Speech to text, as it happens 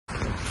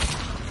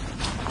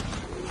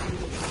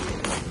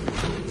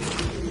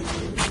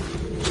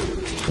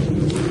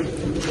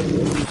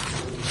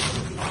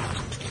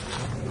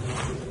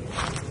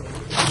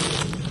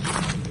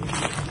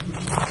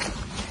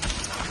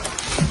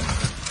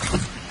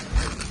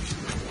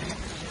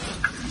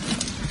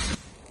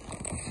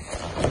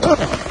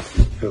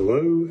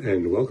Hello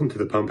and welcome to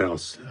the pump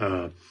house.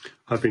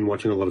 I've been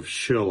watching a lot of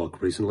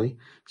Sherlock recently,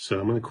 so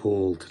I'm going to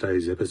call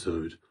today's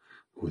episode,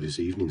 or this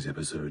evening's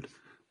episode,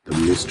 The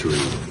Mystery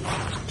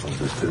of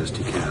the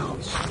Thirsty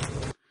Cows.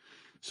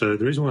 So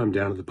the reason why I'm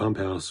down at the pump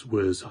house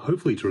was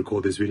hopefully to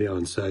record this video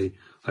and say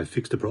I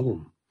fixed a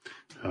problem.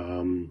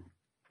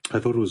 I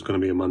thought it was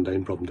going to be a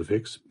mundane problem to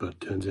fix, but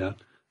turns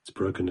out it's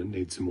broken and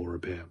needs some more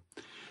repair.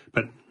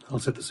 But I'll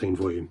set the scene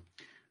for you.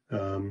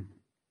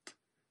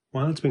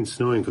 While it's been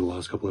snowing for the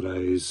last couple of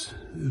days,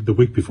 the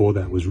week before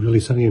that was really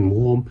sunny and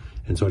warm,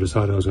 and so I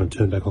decided I was going to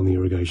turn back on the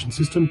irrigation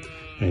system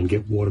and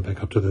get water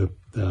back up to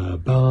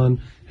the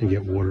barn and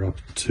get water up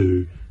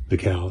to the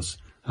cows,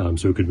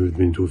 so we could move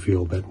them into a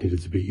field that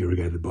needed to be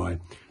irrigated by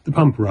the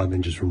pump rather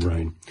than just from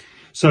rain.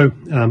 So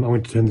I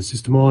went to turn the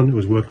system on. It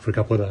was working for a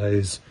couple of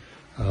days.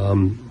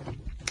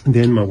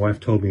 Then my wife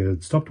told me it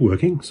had stopped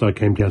working, so I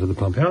came down to the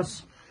pump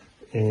house,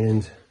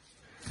 and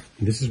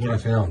this is what I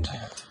found.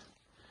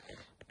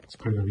 It's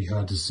probably going to be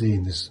hard to see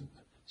in this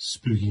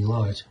spooky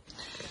light,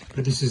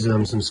 but this is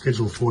some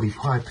Schedule 40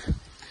 pipe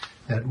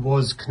that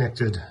was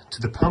connected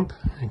to the pump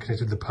and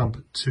connected the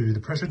pump to the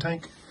pressure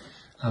tank.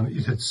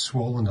 It had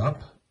swollen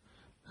up.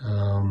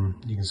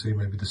 You can see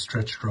maybe the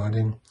stretched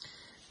writing,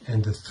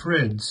 and the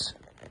threads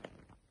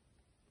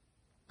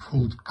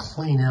pulled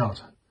clean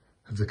out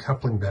of the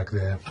coupling back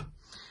there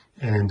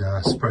and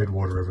sprayed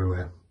water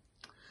everywhere.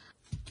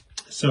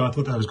 So I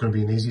thought that was going to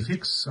be an easy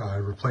fix. I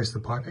replaced the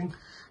piping,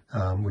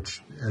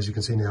 which, as you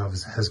can see now,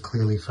 has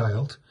clearly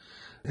failed,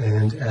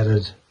 and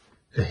added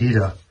a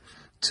heater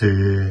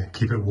to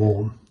keep it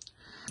warm.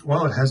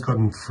 While it has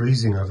gotten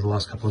freezing over the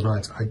last couple of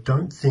nights, I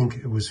don't think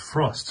it was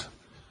frost.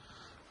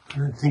 I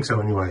don't think so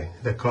anyway,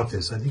 that got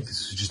this. I think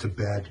this is just a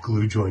bad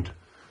glue joint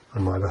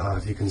on my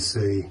behalf. You can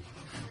see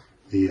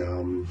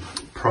the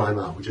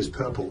primer, which is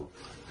purple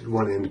at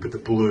one end, but the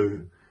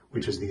blue,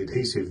 which is the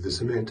adhesive, the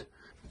cement,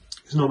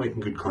 is not making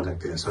good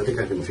contact there, so I think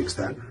I can fix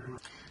that.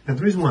 Now,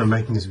 the reason why I'm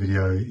making this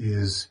video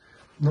is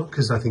not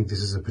because I think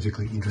this is a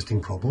particularly interesting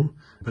problem,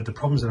 but the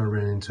problems that I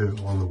ran into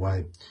along the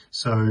way.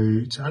 So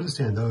to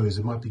understand those,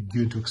 it might be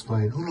good to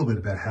explain a little bit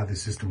about how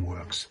this system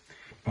works.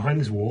 Behind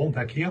this wall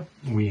back here,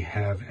 we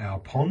have our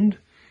pond,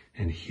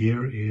 and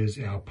here is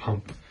our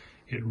pump.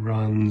 It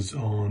runs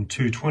on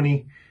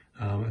 220.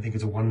 I think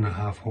it's a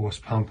 1.5 horse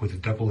pump with a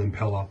double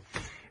impeller,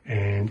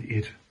 and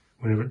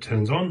whenever it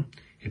turns on,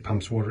 it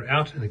pumps water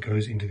out and it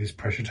goes into this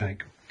pressure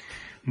tank.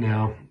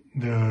 Now,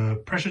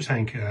 the pressure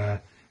tank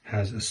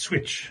has a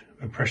switch,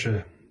 a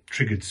pressure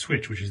triggered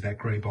switch, which is that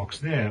grey box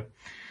there,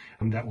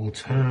 and that will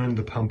turn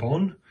the pump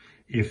on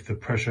if the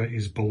pressure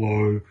is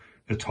below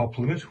the top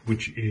limit,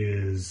 which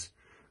is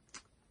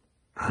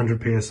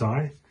 100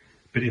 psi.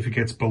 But if it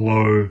gets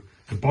below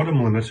the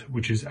bottom limit,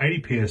 which is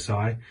 80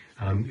 psi,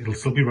 it'll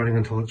still be running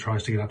until it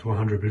tries to get up to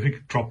 100. But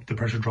if the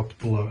pressure drops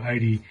below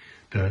 80,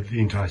 the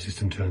entire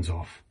system turns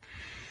off.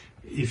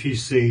 If you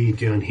see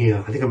down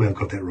here, I think I may have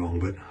got that wrong,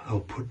 but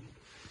I'll put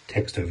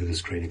text over the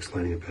screen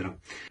explaining it better.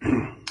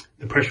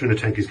 The pressure in the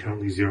tank is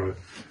currently 0.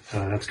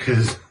 That's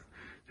because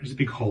there's a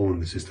big hole in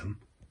the system,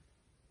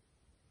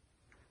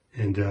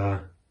 and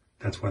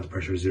that's why the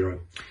pressure is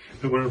 0.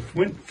 But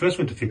when I first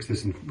went to fix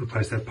this and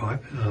replace that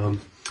pipe,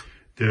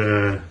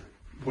 the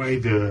way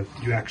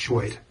you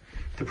actuate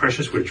the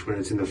pressure switch when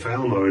it's in the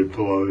fail mode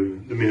below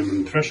the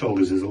minimum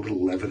threshold is there's a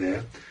little lever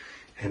there,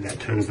 and that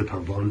turns the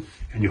pump on,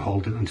 and you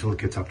hold it until it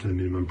gets up to the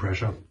minimum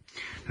pressure.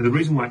 Now, the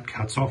reason why it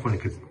cuts off when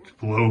it gets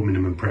below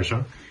minimum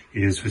pressure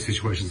is for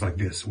situations like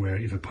this, where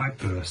if a pipe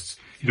bursts,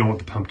 you don't want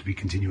the pump to be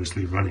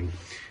continuously running,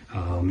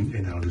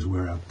 and that'll just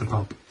wear out the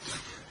pump.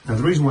 Now,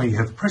 the reason why you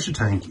have a pressure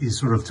tank is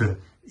sort of to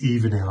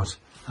even out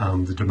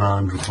the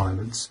demand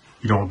requirements.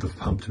 You don't want the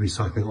pump to be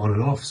cycling on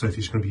and off, so if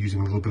you're just going to be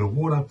using a little bit of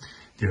water,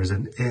 there is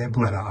an air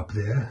bladder up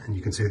there, and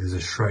you can see there's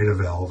a Schrader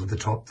valve at the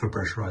top for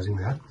pressurizing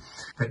that.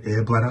 That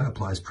air bladder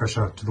applies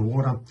pressure to the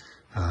water.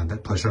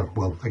 That pressure,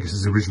 well, I guess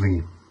is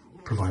originally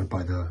provided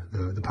by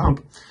the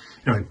pump.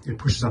 Anyway, it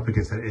pushes up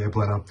against that air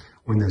bladder.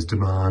 When there's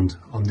demand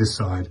on this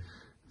side,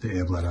 the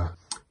air bladder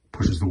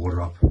pushes the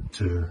water up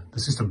to the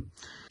system.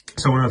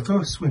 So when I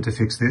first went to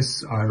fix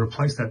this, I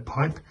replaced that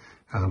pipe,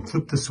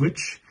 flipped the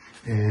switch,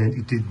 and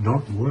it did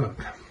not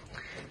work.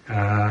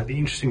 The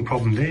interesting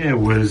problem there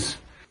was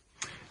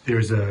there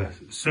is a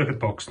circuit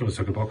box, not a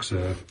circuit box,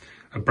 a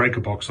breaker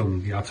box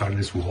on the outside of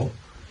this wall.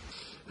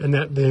 And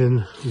that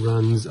then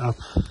runs up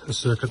a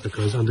circuit that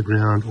goes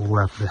underground all the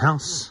way up to the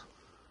house,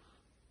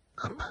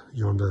 up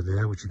yonder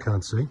there, which you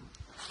can't see.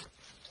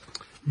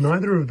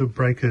 Neither of the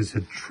breakers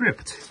had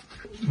tripped,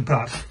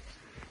 but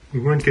we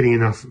weren't getting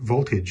enough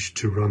voltage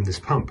to run this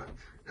pump.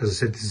 As I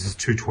said, this is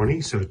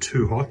 220, so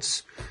 2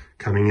 hots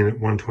coming in at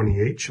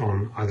 120 each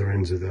on either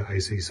ends of the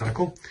AC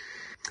cycle.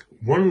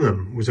 One of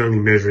them was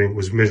measuring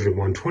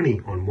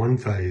 120 on one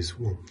phase.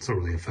 Well, it's not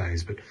really a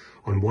phase, but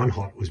on one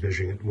hot was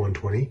measuring at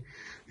 120.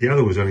 The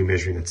other was only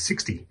measuring at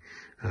 60.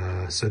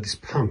 So this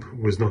pump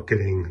was not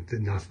getting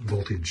enough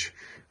voltage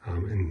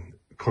and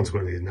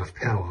consequently enough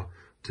power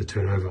to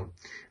turn over.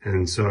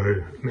 And so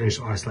I managed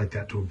to isolate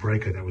that to a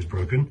breaker that was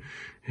broken.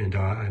 And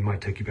I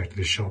might take you back to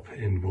the shop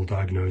and we'll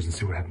diagnose and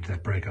see what happened to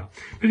that breaker.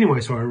 But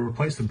anyway, so I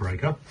replaced the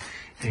breaker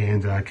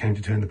and came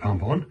to turn the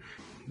pump on.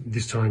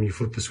 This time you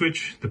flip the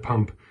switch, the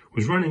pump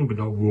was running, but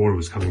no water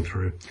was coming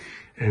through.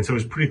 And so it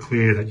was pretty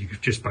clear that you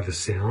could, just by the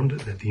sound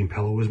that the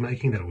impeller was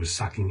making, that it was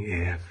sucking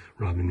air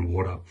rather than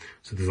water.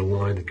 So there's a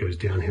line that goes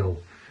downhill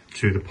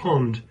to the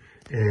pond,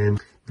 and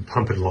the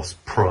pump had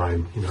lost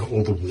prime. You know,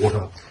 all the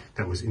water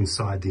that was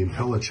inside the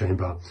impeller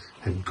chamber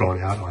had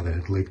gone out, either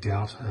had leaked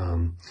out,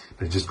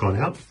 but had just gone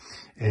out.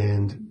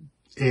 And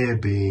air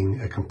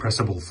being a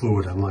compressible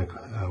fluid, unlike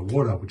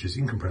water, which is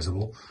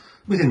incompressible,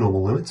 within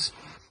normal limits,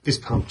 this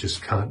pump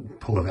just can't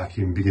pull a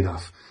vacuum big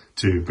enough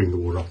to bring the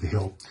water up the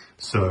hill.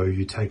 So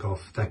you take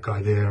off that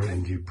guy there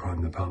and you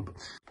prime the pump.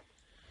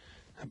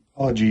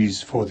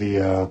 Apologies for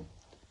the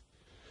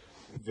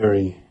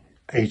very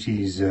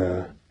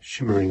 80s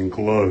shimmering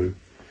glow.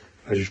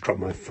 I just dropped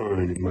my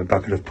phone in my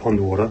bucket of pond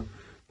water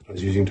that I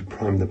was using to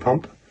prime the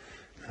pump.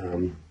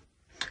 I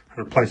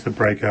replaced the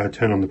breaker,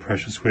 turned on the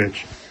pressure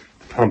switch.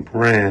 The pump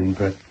ran,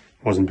 but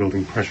wasn't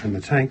building pressure in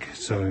the tank,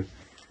 so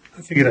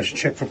I figured I should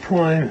check for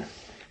prime.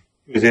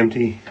 It was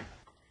empty.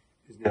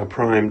 It's now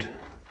primed.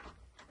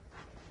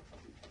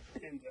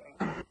 And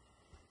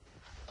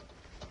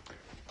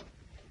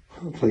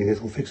hopefully this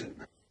will fix it.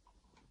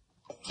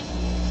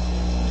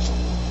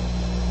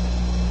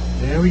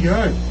 There we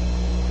go.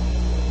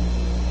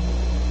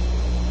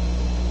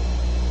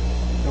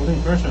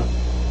 Building pressure.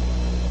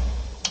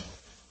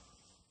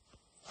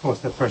 Of course,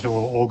 that pressure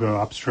will all go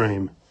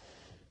upstream,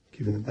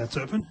 given that that's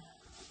open.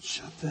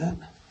 Shut that.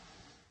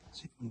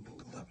 See if we can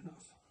build it up enough.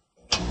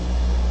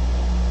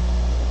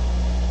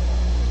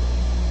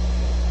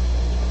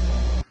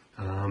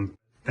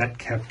 That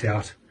capped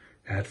out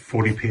at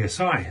 40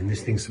 psi, and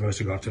this thing's supposed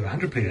to go up to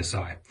 100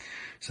 psi.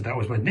 So that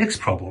was my next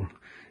problem.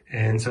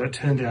 And so it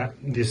turned out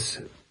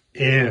this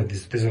air,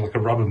 there's like a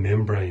rubber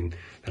membrane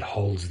that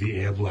holds the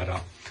air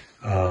bladder,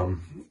 or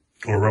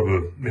a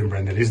rubber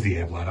membrane that is the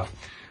air bladder.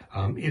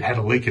 It had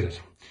a leak in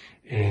it,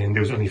 and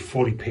there was only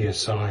 40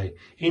 psi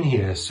in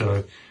here,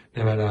 so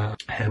no matter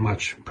how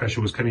much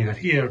pressure was coming out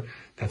here,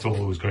 that's all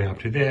it was going up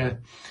to there.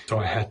 So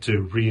I had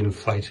to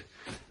reinflate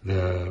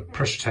the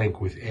pressure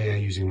tank with air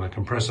using my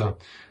compressor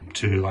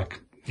to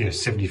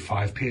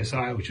 75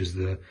 psi, which is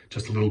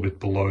just a little bit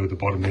below the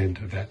bottom end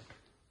of that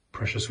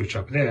pressure switch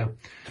up there,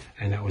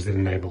 and that was then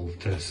enabled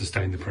to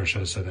sustain the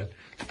pressure so that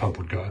the pump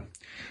would go.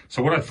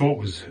 So what I thought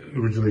was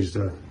originally just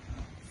a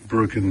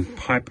broken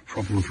pipe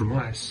problem from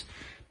ice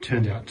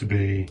turned out to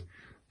be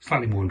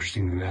slightly more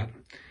interesting than that.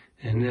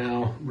 And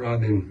now,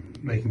 rather than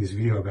making this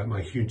video about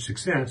my huge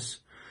success,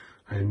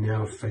 I am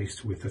now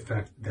faced with the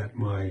fact that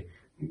my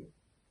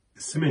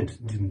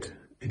cement didn't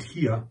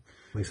adhere.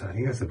 At least I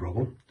think that's the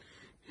problem,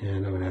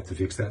 and I'm gonna have to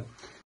fix that.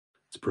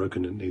 It's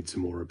broken and needs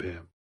some more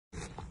repair.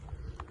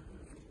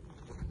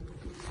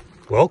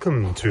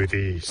 Welcome to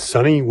the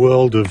sunny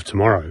world of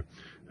tomorrow.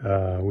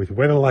 With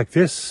weather like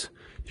this,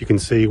 you can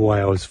see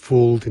why I was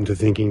fooled into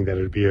thinking that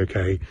it'd be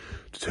okay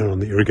to turn on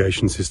the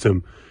irrigation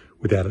system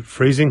without it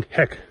freezing.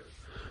 Heck,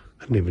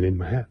 I didn't even need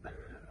my hat.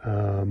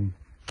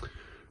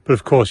 But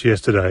of course,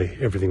 yesterday,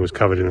 everything was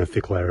covered in a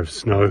thick layer of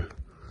snow.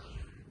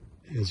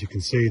 As you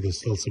can see, there's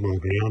still some on the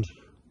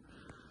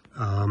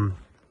ground.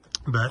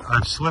 But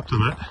I've slept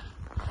on it,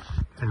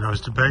 and I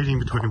was debating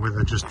between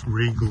whether just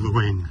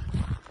re-gluing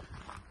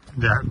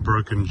that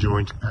broken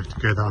joint back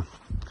together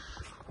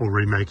or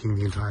remaking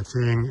the entire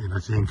thing, and I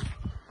think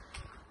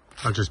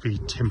I'll just be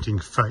tempting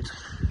fate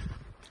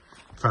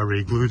if I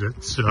re-glued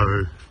it. So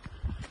I'm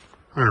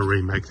going to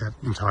remake that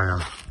entire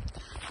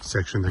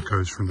section that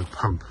goes from the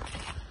pump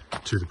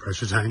to the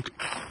pressure tank.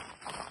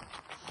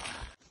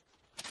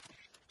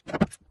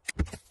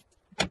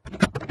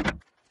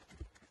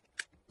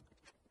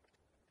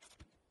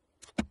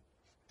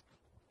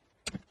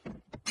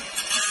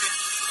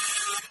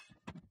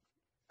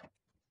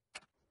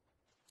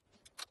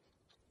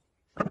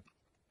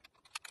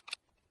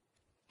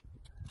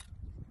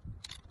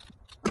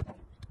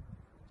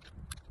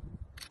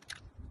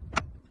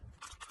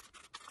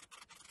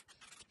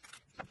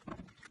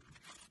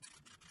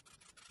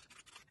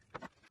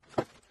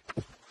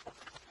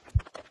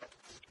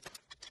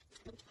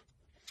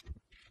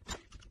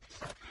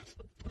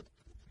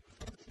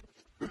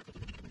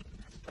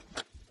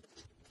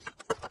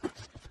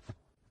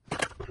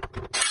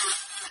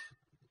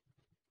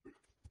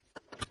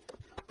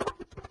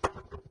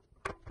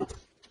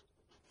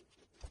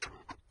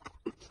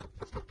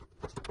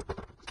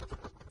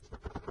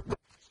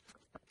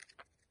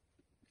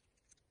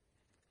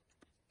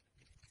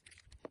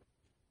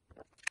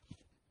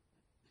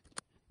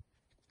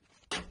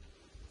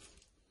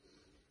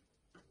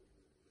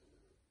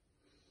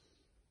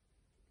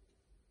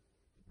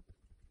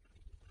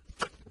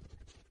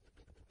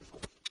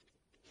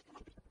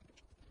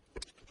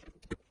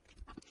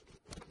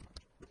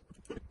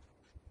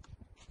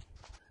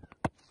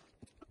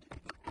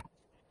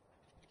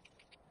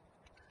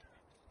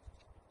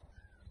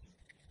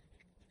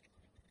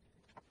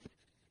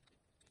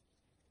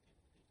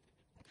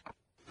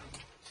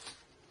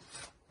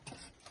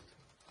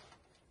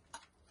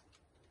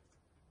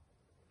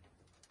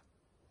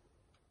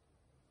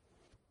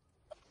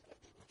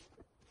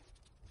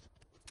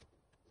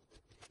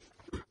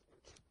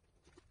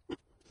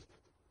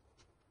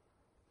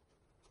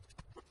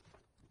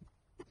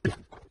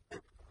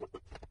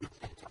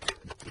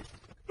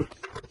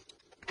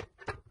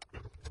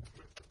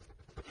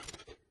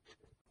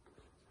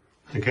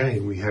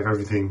 Okay, we have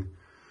everything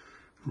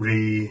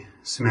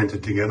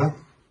re-cemented together.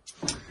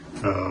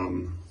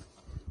 I'm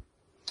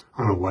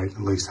going to wait at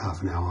least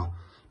half an hour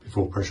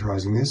before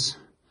pressurizing this.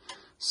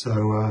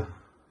 So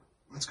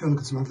let's go look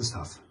at some other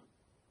stuff.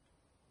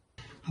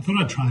 I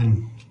thought I'd try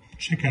and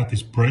check out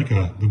this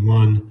breaker, the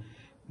one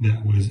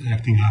that was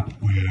acting up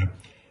where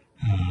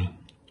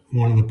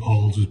one of the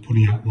poles was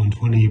putting out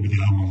 120, but the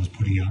other one was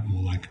putting out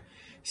more like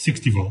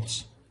 60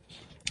 volts.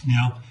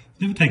 Now, I've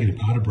never taken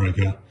apart a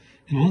breaker,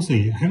 and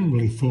honestly, I haven't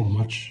really thought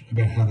much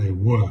about how they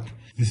work.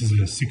 This is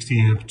a 60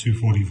 amp,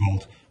 240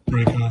 volt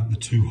breaker. The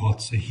two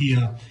hots are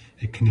here.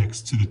 It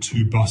connects to the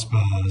two bus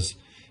bars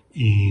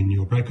in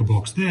your breaker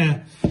box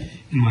there. And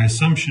my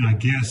assumption, I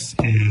guess,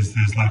 is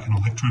there's like an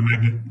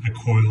electromagnet, a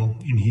coil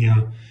in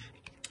here.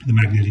 The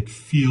magnetic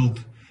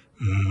field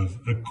of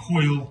a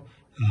coil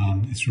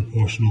is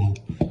proportional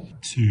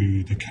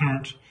to the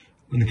current.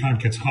 When the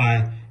current gets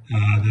high,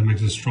 that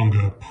makes a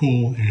stronger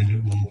pull and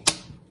it will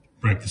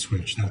break the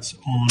switch. That's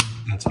on,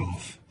 that's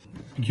off.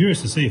 I'm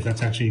curious to see if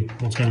that's actually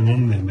what's going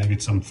on there. Maybe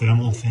it's some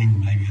thermal thing,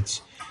 maybe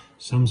it's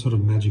some sort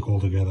of magic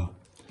altogether.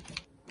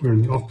 We're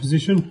in the off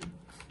position.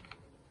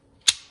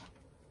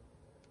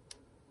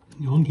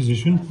 In the on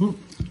position. Ooh.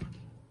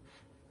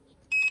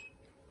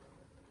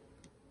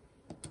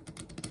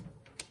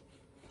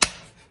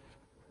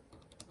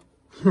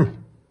 Huh.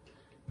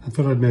 I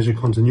thought I'd measure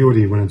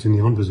continuity when it's in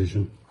the on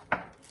position.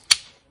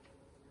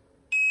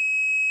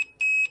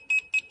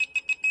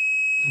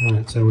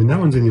 Alright, so when that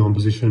one's in the on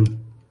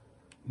position,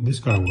 this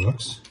guy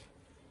works.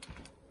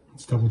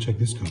 Let's double check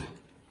this guy.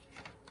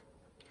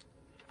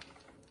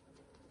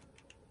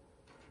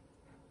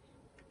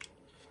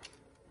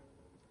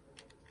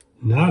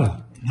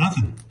 Nada,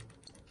 nothing.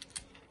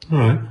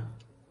 Alright.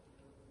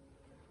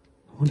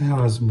 I wonder how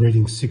I was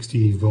reading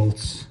 60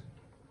 volts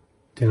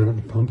down at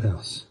the pump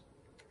house.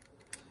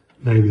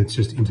 Maybe it's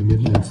just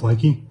intermittent and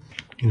flaky.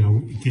 You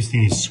know, if this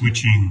thing is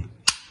switching,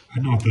 I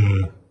don't know what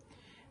the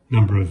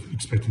number of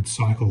expected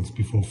cycles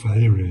before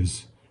failure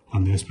is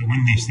on this, but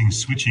when these things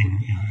switching,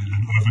 you know, in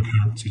an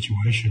overcurrent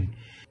situation,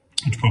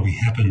 which probably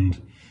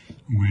happened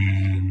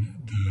when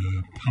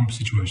the pump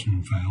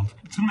situation failed,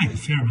 it's going to make a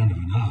fair amount of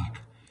an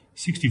arc.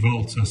 60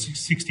 volts,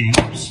 60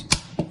 amps,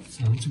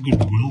 so it's a good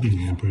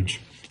welding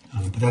amperage,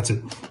 but that's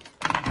it,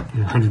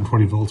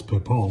 120 volts per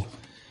pole.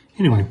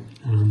 Anyway,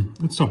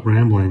 let's stop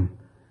rambling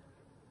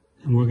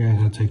and work out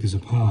how to take this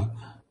apart.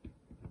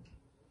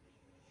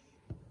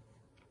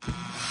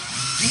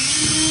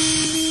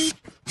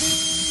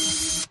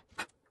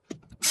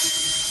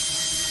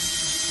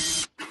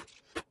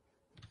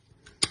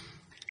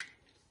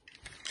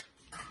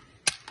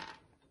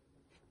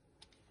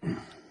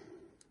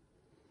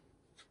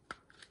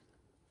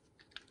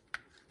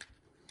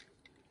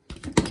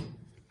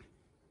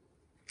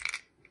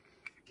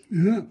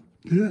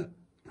 Yeah.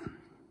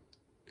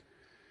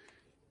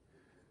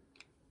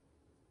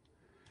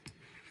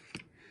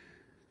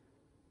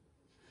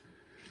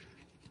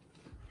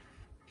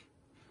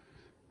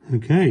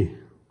 Okay.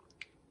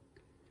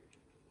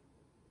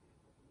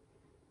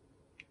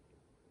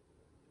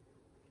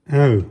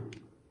 Oh,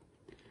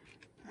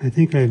 I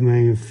think I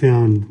may have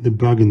found the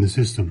bug in the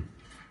system.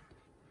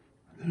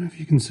 I don't know if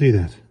you can see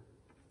that.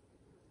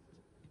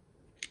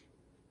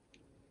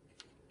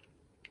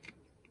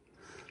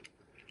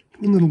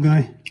 Come on, little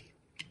guy.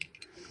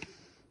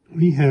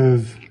 We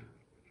have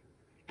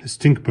a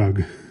stink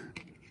bug.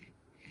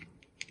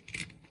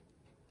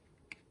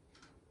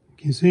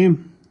 Can you see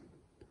him?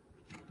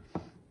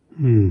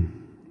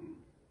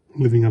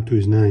 Living up to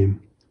his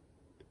name.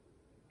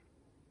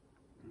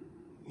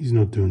 He's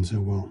not doing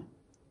so well.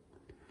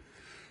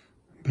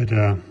 But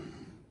I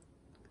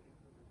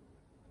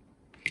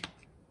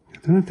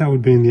don't know if that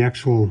would be the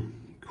actual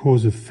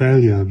cause of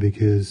failure,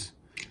 because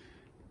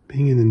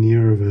being in the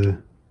near of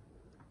a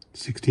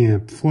 60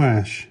 amp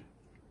flash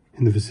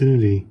in the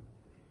vicinity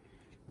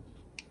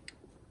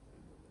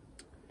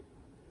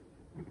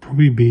would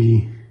probably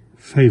be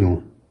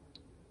fatal.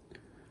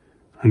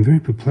 I'm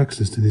very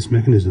perplexed as to this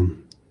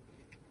mechanism.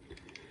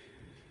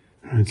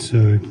 Alright,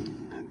 so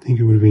I think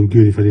it would have been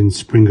good if I didn't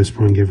sprung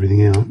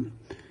everything out.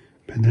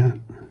 But that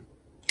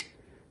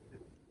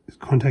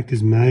contact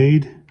is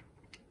made,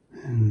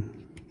 and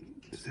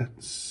does that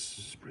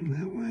spring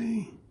that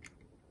way?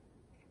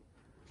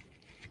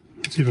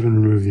 Let's see if I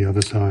can remove the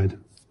other side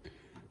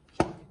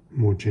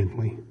more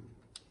gently.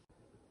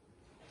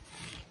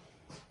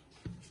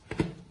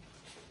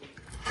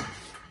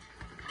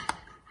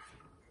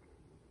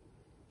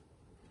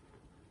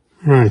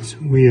 Right,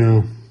 we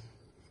are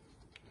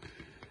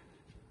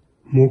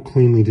more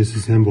cleanly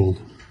disassembled.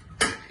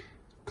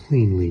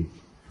 Cleanly.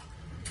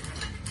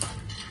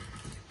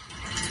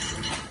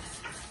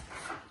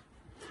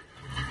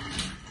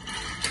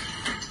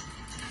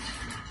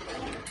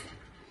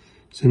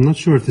 So I'm not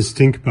sure if the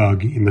stink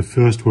bug in the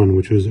first one,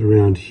 which was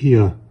around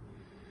here,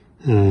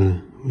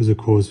 was a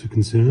cause for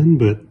concern,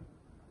 but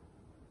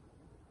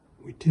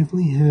we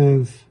definitely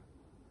have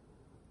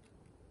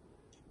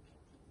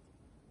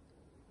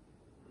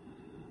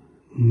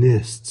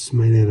nests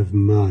made out of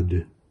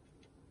mud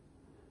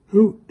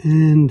Oh,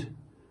 and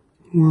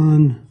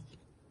 1,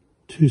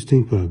 2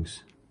 stink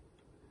bugs.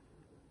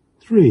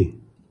 3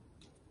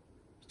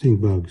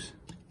 stink bugs.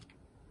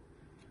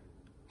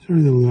 Sorry,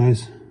 little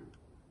guys.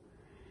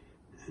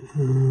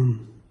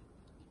 And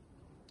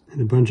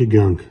a bunch of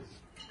gunk.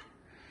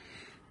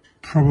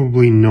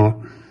 Probably not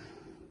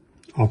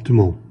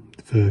optimal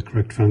for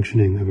correct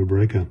functioning of a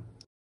breaker.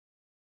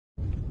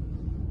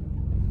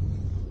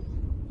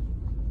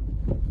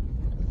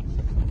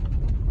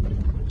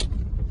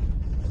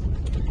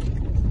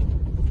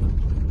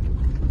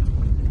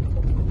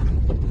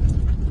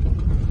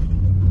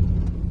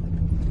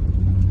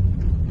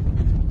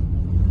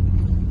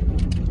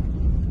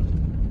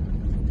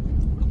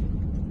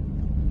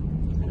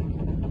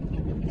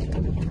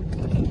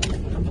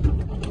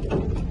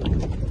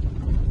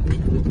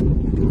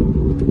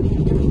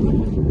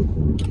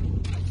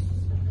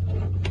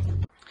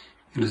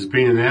 It has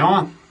been an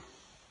hour,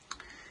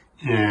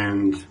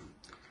 and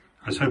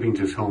I was hoping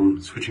to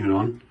film switching it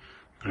on,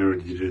 but I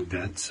already did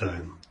that, so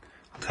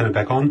I'll turn it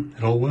back on.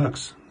 It all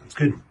works. That's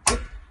good.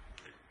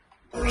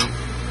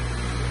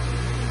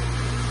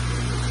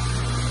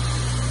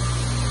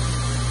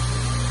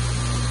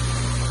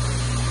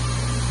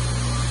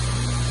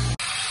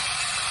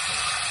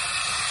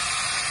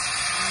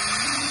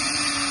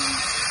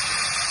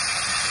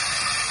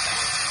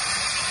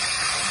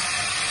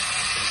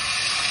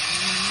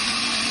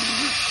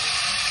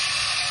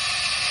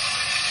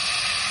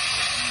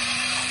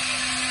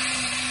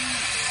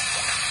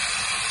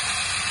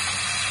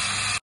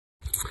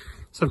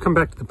 So I've come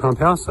back to the pump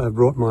house. I've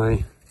brought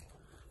my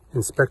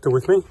inspector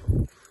with me,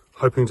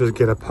 hoping to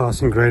get a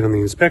passing grade on the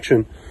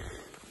inspection.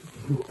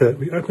 But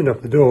we opened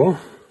up the door,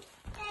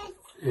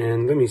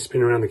 and let me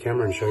spin around the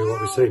camera and show you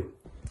what we see.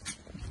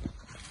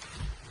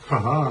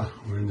 Haha,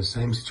 we're in the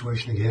same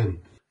situation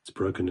again. It's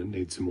broken, it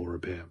needs some more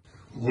repair.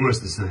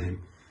 Almost the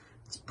same.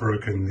 It's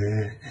broken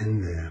there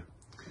and there.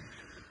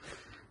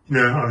 You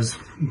know, I was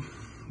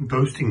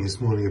boasting this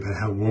morning about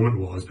how warm it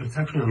was, but it's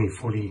actually only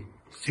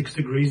 46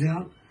 degrees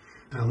out.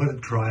 I let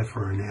it dry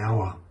for an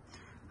hour,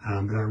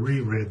 but I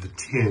reread the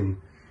tin,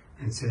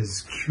 and it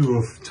says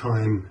cure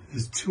time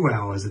is 2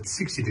 hours at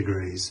 60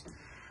 degrees.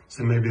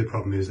 So maybe the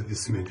problem is that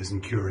this cement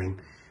isn't curing,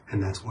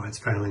 and that's why it's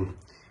failing.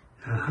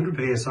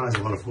 100 psi is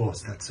a lot of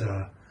force. That's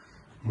a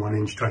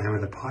 1-inch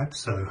diameter pipe,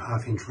 so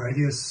 1/2 inch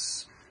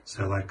radius,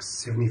 so like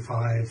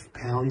 75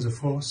 pounds of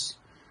force.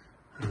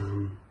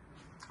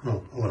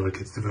 Well, a lot of it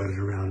gets diverted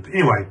around, but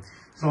anyway,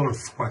 there's a lot of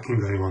thwacking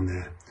going on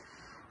there.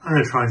 I'm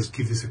going to try and just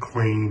give this a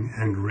clean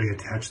and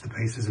reattach the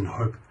pieces and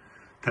hope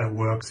that it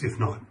works. If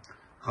not,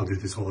 I'll do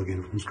this all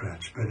again from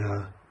scratch. But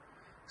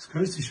this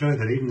goes to show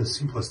that even the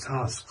simplest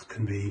tasks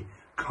can be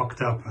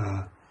cocked up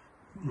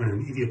when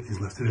an idiot is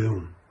left to do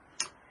them.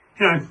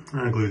 Anyway, I'm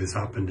going to glue this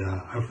up and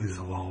hopefully this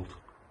will hold.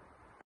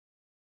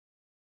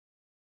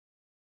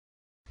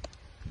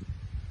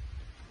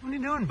 What are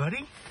you doing,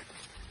 buddy?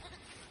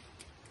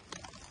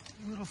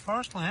 You little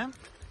forest lamb?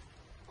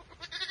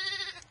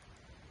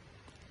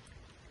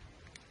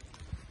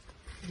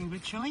 Getting a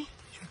bit chilly?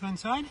 Should we go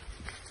inside?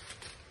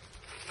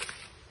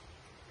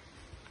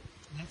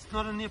 That's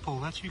not a nipple,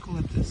 that's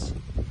eucalyptus.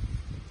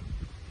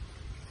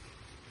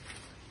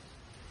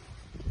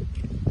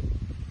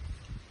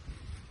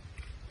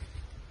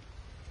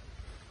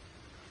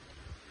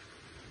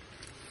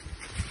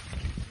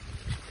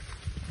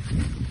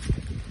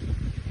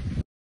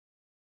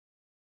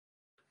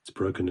 It's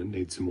broken, it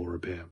needs some more repair.